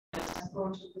I'm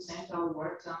going to present our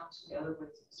work done together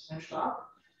with Sven Schlarb,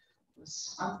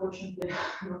 who's unfortunately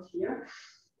not here.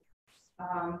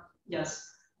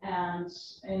 Yes, and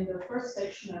in the first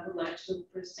section, I would like to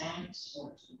present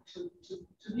or to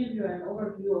give you an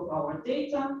overview of our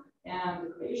data and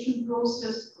the creation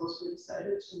process, because we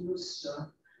decided to use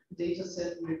the data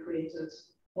set we created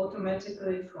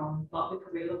automatically from public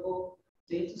available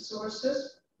data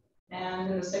sources. And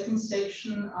in the second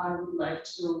section, I would like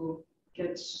to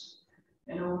get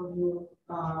an overview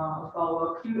of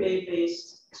our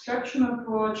QA-based extraction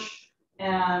approach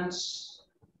and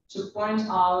to point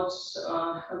out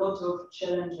a lot of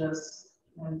challenges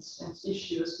and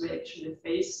issues we actually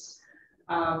faced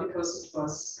because it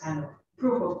was kind of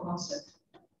proof of concept.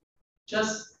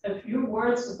 Just a few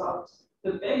words about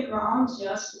the background,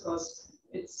 yes, because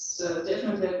it's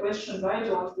definitely a question, why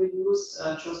don't we use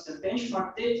just a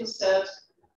benchmark data set?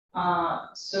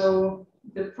 So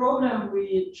the problem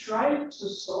we try to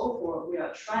solve, or we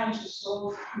are trying to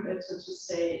solve, better to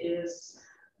say, is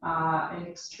an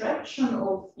extraction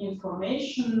of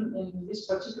information, in this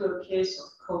particular case of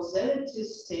causality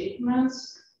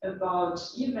statements about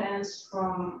events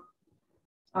from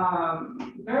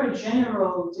very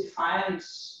general defined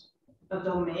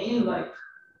domain, like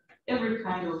every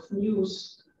kind of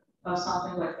news or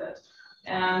something like that.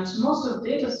 And most of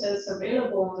data sets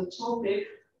available on the topic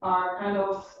are kind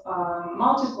of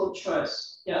multiple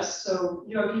choice. Yes, so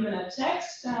you are given a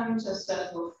text and a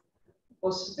set of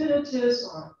possibilities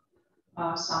or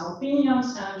some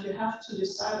opinions, and you have to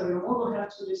decide, or your model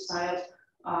have to decide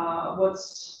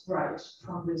what's right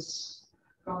from this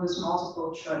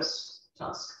multiple choice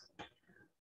task.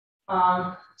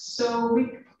 So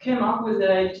we came up with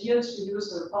the idea to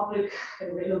use a public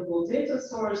available data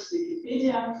source,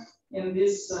 Wikipedia, in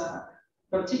this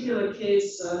particular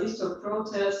case, a list of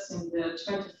protests in the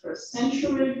 21st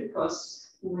century,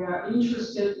 because we are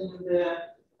interested in the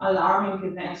alarming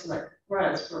events like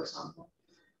riots, for example.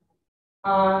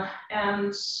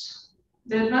 And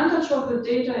the advantage of the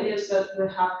data is that we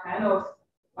have kind of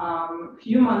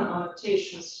human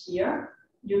annotations here.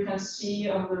 You can see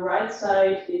on the right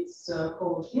side, it's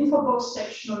called info box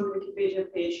section on the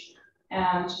Wikipedia page.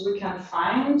 And we can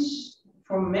find,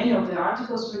 from many of the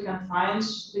articles, we can find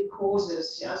the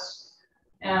causes, yes.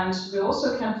 And we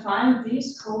also can find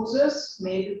these causes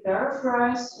maybe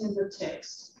paraphrased in the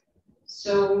text.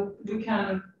 So we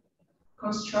can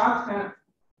construct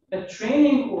a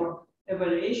training or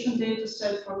evaluation data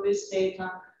set from this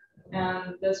data,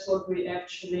 and that's what we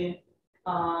actually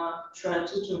try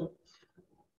to do.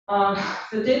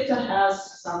 The data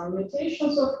has some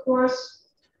limitations, of course.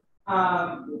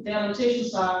 The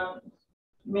annotations are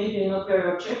maybe not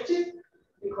very objective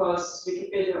because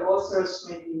Wikipedia authors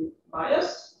may be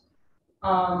biased.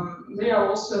 They are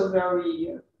also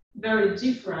very, very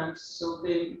different. So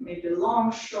they may be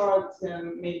long, short,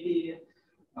 and maybe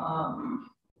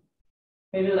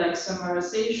like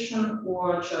summarization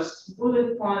or just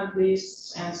bullet point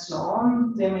lists and so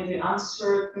on. They may be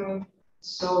uncertain.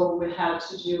 So we had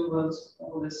to deal with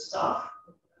all this stuff.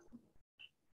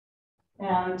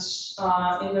 And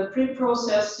in the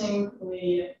pre-processing,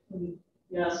 we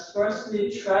firstly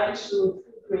try to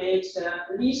create a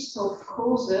list of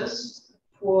causes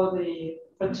for the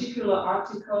particular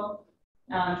article,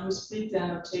 and we split the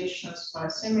annotations by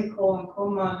semicolon,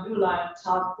 comma, new line,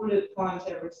 tab, bullet point,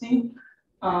 everything,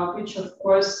 which of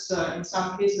course in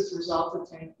some cases resulted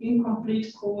in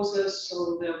incomplete causes,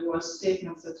 so there were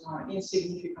statements that are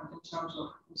insignificant in terms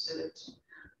of causality.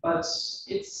 But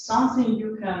it's something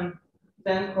you can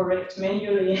then correct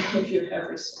manually if you have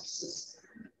resources.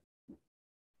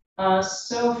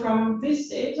 So from this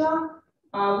data,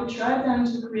 we try then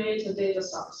to create a data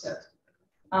subset.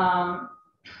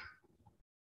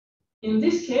 In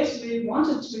this case, we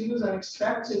wanted to use an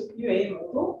extractive QA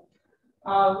model,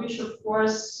 which of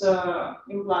course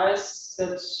implies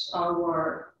that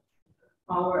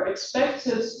our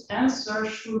expected answer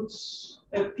should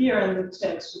appear in the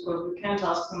text, because we can't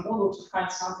ask the model to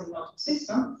find something not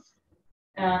existent.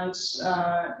 And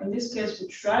in this case, we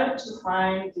tried to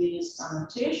find these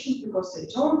annotations because they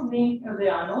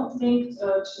are not linked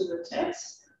to the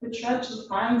text. We tried to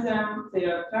find them, they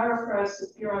are paraphrased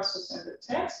appearances in the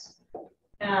text.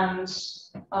 And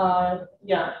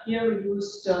here we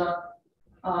used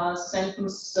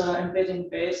sentence embedding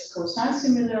based cosine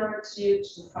similarity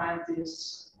to find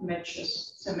these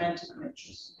matches, semantic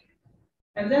matches.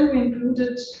 And then we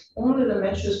included only the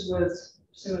matches with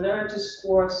similarity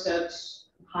score set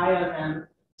higher than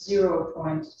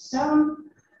 0.7.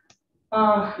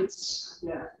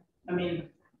 I mean,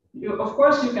 of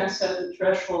course you can set the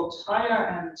threshold higher,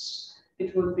 and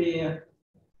it would be,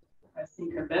 I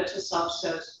think, a better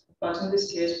subset, but in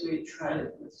this case, we tried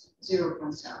it with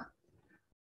 0.7.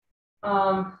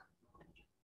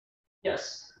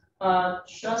 Yes,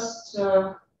 just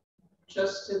a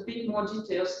bit more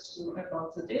details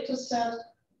about the data set.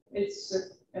 It's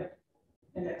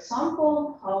an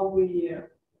example how we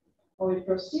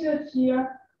proceeded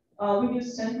here. We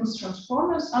use sentence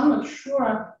transformers. I'm not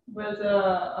sure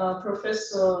whether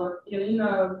Professor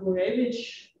Irina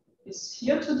Gurevich is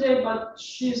here today, but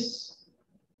she's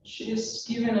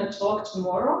giving a talk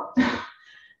tomorrow.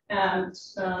 And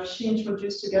she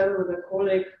introduced together with a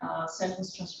colleague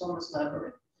sentence transformers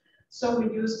library. So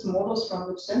we used models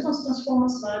from the sentence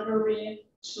transformers library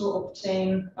to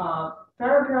obtain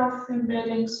paragraph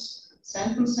embeddings,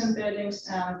 sentence embeddings,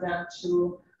 and then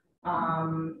to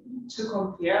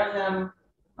compare them,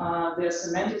 their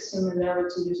semantic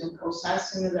similarity using cosine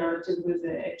similarity with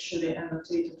the actually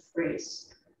annotated phrase.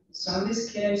 So in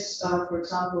this case, for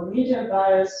example, media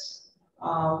bias,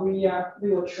 we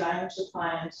were trying to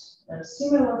find a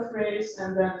similar phrase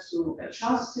and then to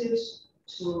adjust it,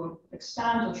 to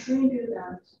expand or shrink it,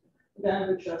 and then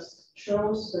we just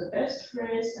chose the best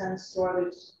phrase and stored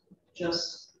it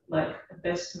just like a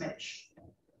best match.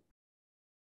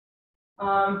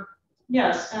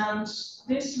 Yes, and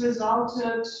this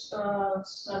resulted,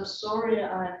 I'm sorry,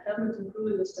 I haven't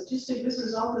included the statistic, this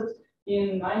resulted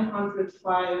in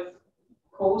 905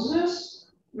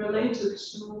 causes related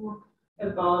to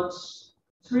about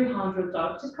 300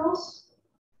 articles,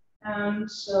 and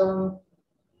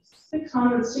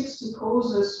 660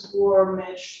 causes were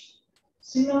matched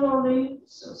similarly,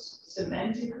 so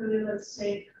semantically, let's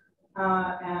say,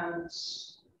 and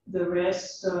the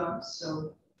rest, so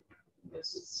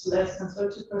it's less than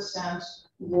 30%,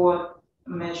 were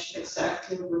matched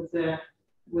exactly with the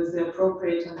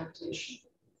appropriate annotation.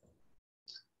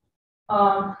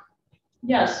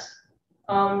 Yes,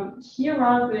 here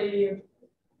are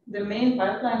the main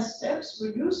pipeline steps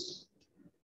we used.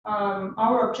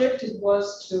 Our objective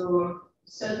was to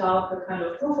set up a kind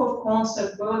of proof of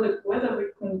concept whether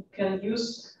we can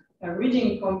use a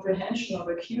reading comprehension of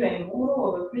a QA model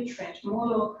or a pre-trained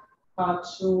model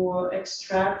to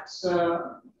extract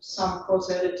some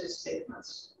causality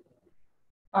statements.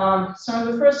 So in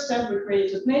the first step, we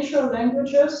created natural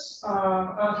language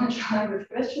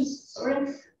questions,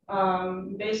 sorry,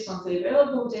 based on the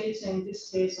available data, in this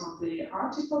case on the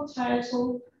article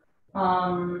title.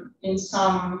 In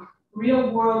some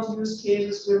real-world use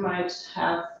cases, we might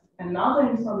have another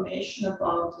information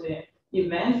about the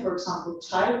event, for example,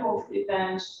 type of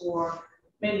event, or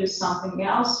maybe something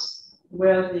else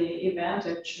where the event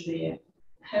actually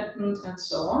happened and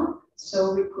so on.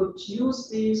 So we could use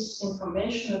this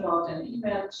information about an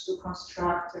event to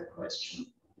construct a question.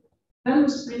 Then we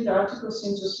split the articles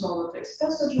into smaller text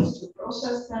passages to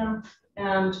process them,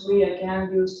 and we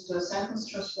again used the sentence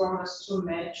transformers to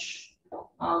match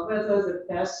whether the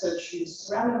passage is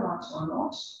relevant or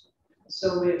not.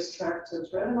 So we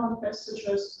extracted relevant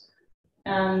passages,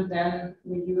 and then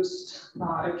we used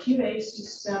a QA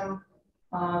system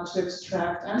to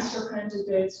extract answer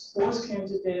candidates, false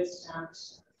candidates, and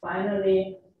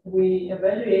finally we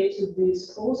evaluated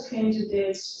these false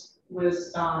candidates with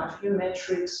a few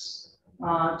metrics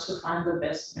to find the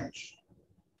best match.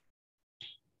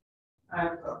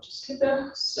 I'm going to skip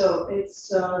it. So it's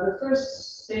the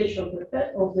first stage of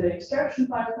the extraction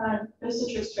pipeline,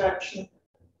 passage extraction.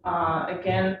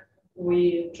 Again,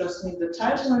 we just need the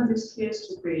title in this case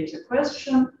to create a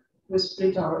question. We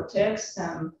split our text,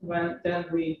 and then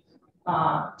we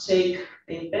take the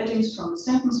embeddings from the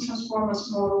sentence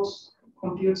transformers models,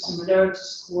 compute similarity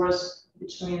scores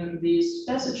between these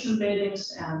passage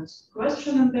embeddings and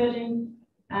question embedding,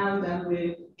 and then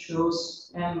we chose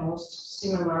most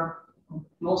similar,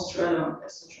 most relevant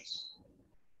passages.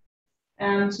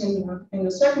 And in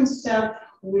the second step,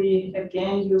 we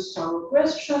again used our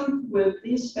question with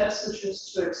these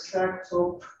passages to extract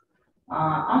top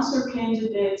answer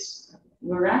candidates.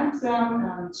 We ranked them,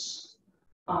 and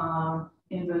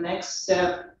in the next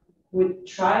step, we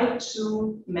tried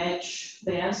to match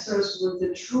the answers with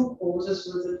the true causes,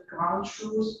 with the ground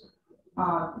truths,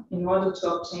 in order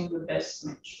to obtain the best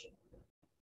match.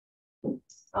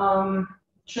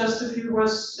 Just a few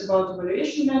words about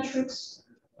evaluation metrics.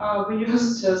 We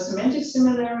used semantic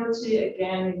similarity,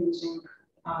 again using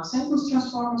sentence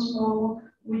transformers model.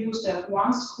 We used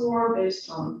F1 score based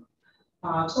on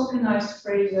tokenized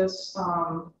phrases,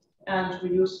 and we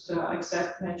used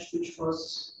exact match, which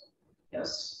was,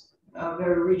 yes,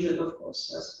 very rigid, of course,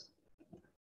 yes.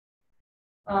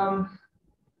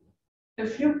 A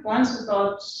few points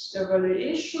about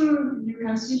evaluation. You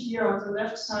can see here on the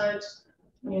left side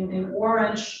in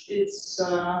orange, it's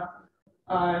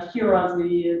Here are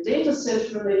the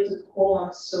dataset related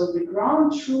columns. So the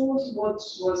ground truth, what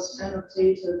was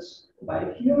annotated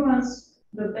by humans,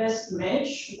 the best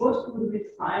match, what could we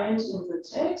find in the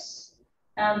text,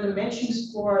 and the matching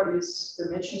score is the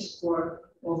matching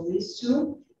score of these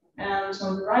two. And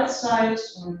on the right side,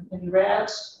 in red,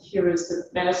 here is the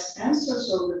best answer.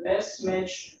 So the best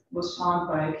match was found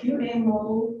by a QA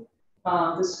model.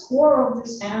 The score of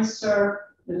this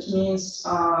answer, that means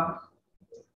how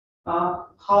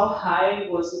high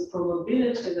was the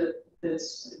probability that it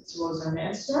was an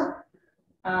answer.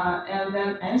 And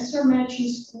then answer matching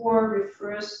score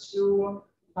refers to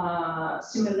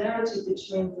similarity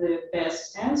between the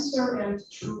best answer and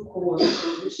true cause,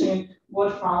 so between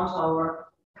what found our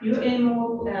QA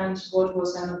model and what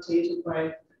was annotated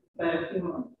by a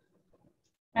human.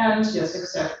 And yes,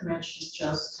 exact match is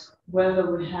just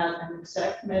whether we had an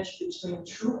exact match between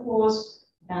true cause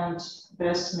and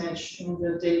best match in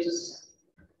the dataset.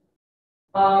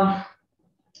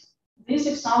 These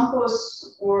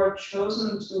examples were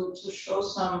chosen to show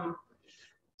some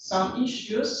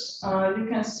issues. You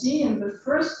can see in the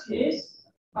first case,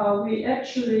 we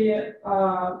actually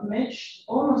matched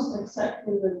almost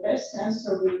exactly the best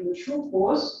answer with the true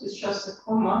cause. It's just a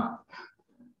comma.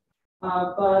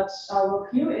 But our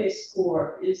QA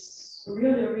score is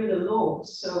really, really low.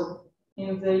 So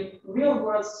in the real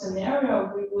world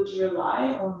scenario, we would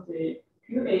rely on the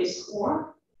QA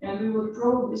score and we would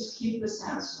probably skip this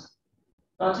answer.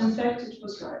 But in fact, it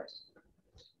was right.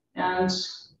 And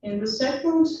in the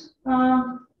second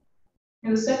row,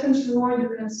 you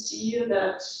can see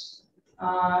that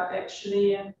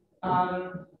actually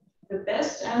the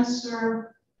best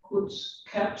answer could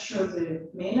capture the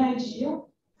main idea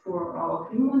for our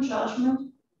human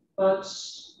judgment, but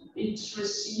it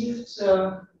received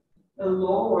a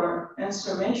lower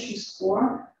answer matching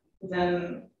score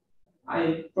than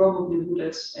I probably would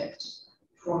expect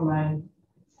for my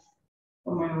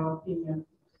own opinion.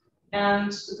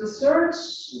 And the third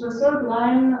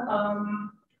line,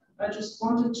 I just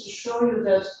wanted to show you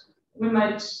that we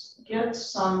might get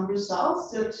some results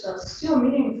that are still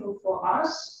meaningful for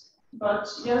us, but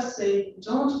yes, they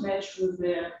don't match with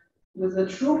the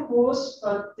true cause,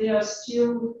 but they are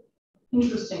still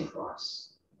interesting for us.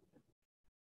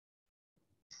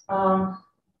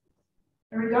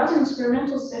 Regarding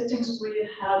experimental settings, we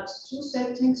had two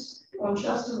settings on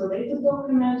just a related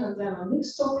document and then a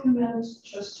mixed document,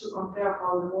 just to compare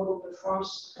how the model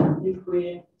performs if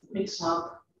we mix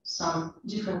up some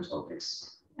different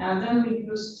topics. And then we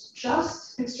used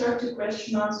just extractive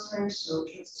question answering, so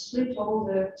just split all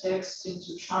the text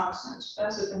into chunks and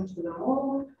pass it into the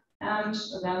model, and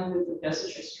then with the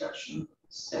passage extraction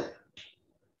step.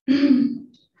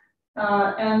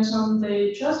 And on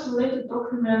the just related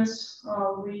documents,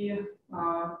 we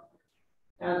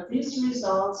had these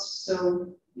results, so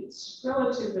it's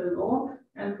relatively low,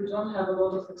 and we don't have a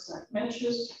lot of exact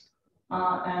matches.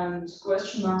 And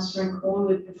question answering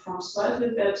only performs slightly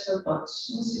better, but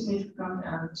insignificant.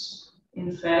 And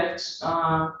in fact,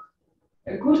 a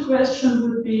good question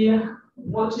would be,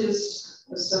 what is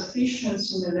a sufficient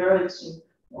similarity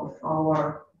of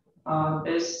our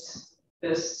best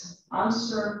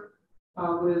answer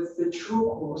with the true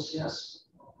cause? Yes,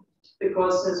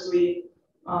 because as we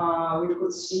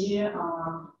could see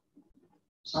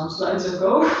some slides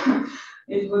ago,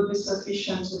 it would be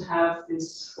sufficient to have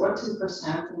this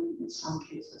 40% in some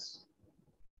cases.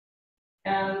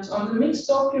 And on the mixed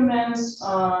documents,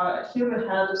 here we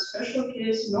had a special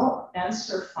case, no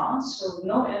answer found, so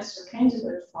no answer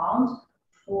candidate found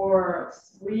for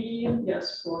three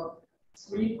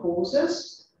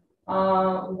causes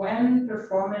when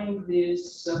performing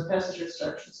this passage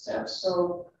extraction step.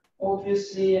 So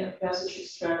obviously, passage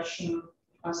extraction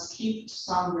skipped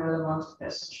some relevant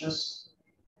passages.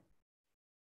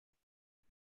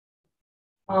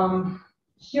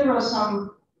 Here are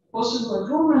some possible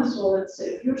improvements, or let's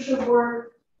say future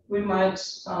work. We might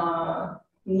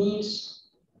need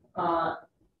a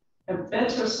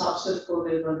better subset for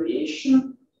the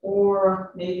evaluation,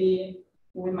 or maybe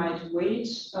we might weight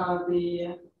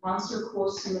the answer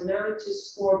cause similarity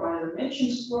score by the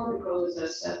matching score, because as I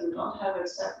said, we don't have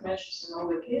exact matches in all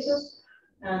the cases,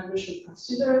 and we should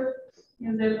consider it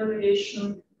in the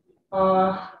evaluation.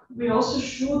 We also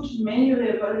should manually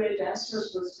evaluate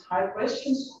answers with high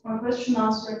question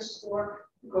answering score,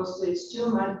 because they still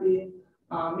might be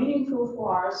meaningful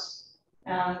for us.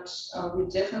 And we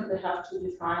definitely have to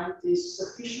define this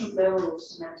sufficient level of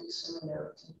semantic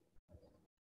similarity.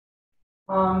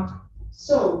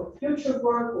 So future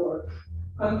work or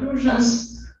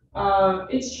conclusions,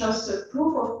 it's just a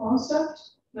proof of concept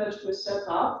that we set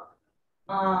up.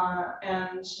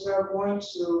 and we're going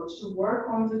to work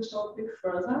on the topic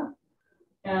further.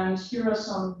 And here are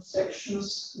some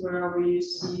sections where we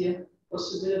see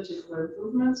possibility for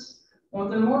improvements. On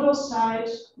the model side,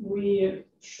 we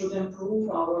should improve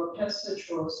our passage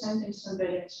or sentence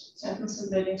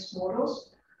embeddings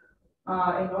models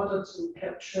in order to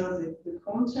capture the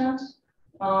content.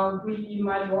 We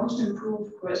might want to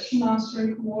improve question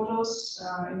answering models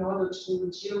in order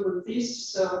to deal with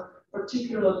this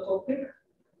particular topic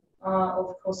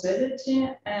of causality.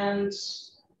 And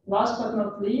last but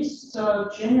not least,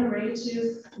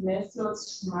 generative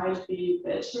methods might be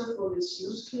better for this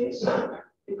use case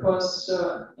because,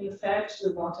 in fact,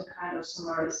 we want a kind of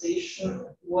summarization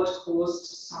what caused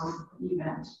some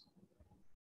event.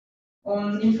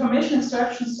 On information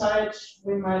extraction side,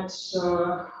 we might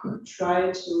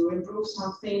try to improve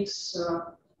some things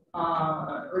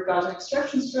regarding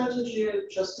extraction strategy.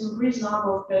 Just increase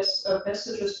number of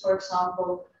passages, for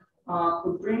example,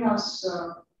 could bring us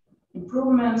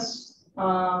improvements.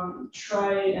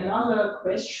 Try another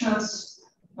questions,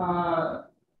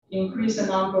 increase the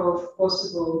number of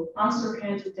possible answer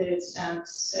candidates, and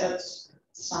set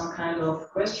some kind of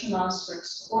question answering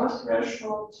score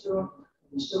threshold to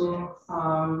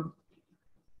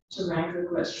rank the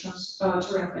questions, to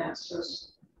rank the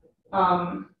answers.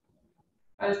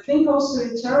 I think also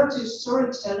iterative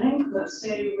storytelling. Let's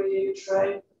say we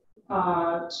try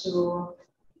to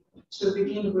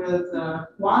begin with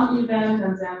one event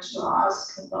and then to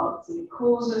ask about the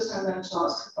causes and then to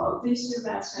ask about these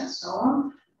events and so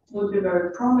on would be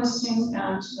very promising.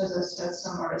 And as I said,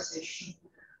 summarization.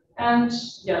 And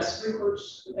yes, we could,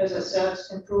 as I said,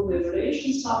 improve the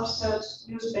evaluation subset,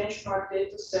 use benchmark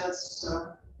data sets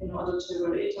in order to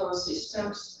evaluate our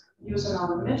systems, use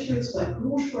another metrics like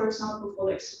Rouge, for example, for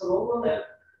lexical overlap,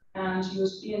 and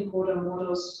use B-encoder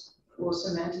models for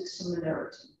semantic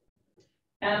similarity.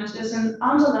 And as an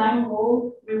underlying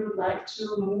goal, we would like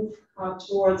to move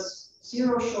towards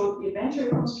zero-shot event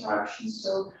reconstruction.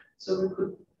 So we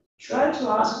could try to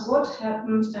ask what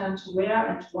happened and where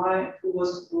and why, who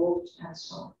was involved, and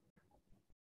so on.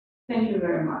 Thank you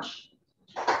very much.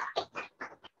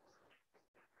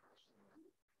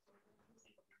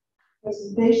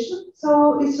 Presentation.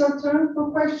 So it's your turn for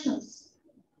questions.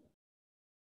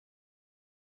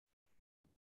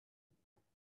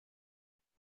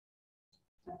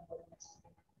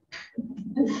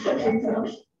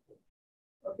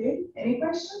 Okay, any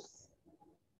questions?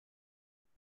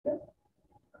 Yeah.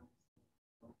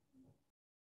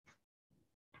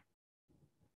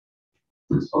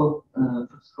 First of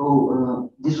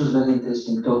all, this was a very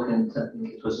interesting talk, and I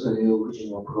think it was a very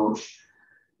original approach.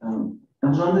 I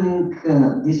was wondering,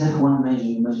 this F1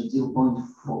 measure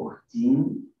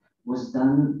 0.14 was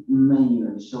done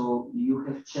manually, so you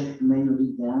have checked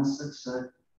manually the answers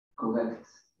are correct,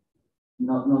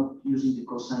 not using the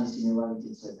cosine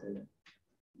similarity, etc.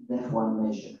 The F1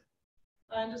 measure.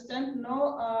 I understand.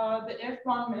 No, the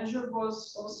F1 measure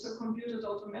was also computed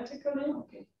automatically.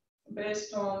 Okay.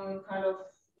 Based on kind of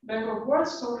bag of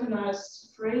words,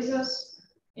 tokenized phrases.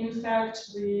 In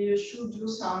fact, we should do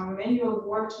some manual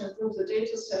work to improve the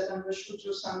data set, and we should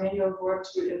do some manual work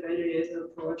to evaluate the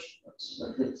approach.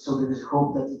 So there is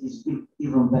hope that it is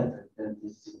even better than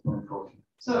this 0.14.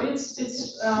 So it's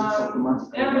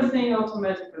everything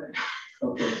automatically.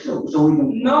 Okay, so we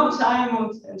can... No time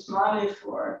and money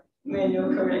for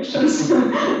manual corrections.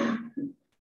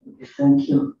 Okay, thank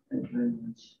you. Thank you very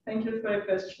much. Thank you for your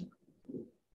question.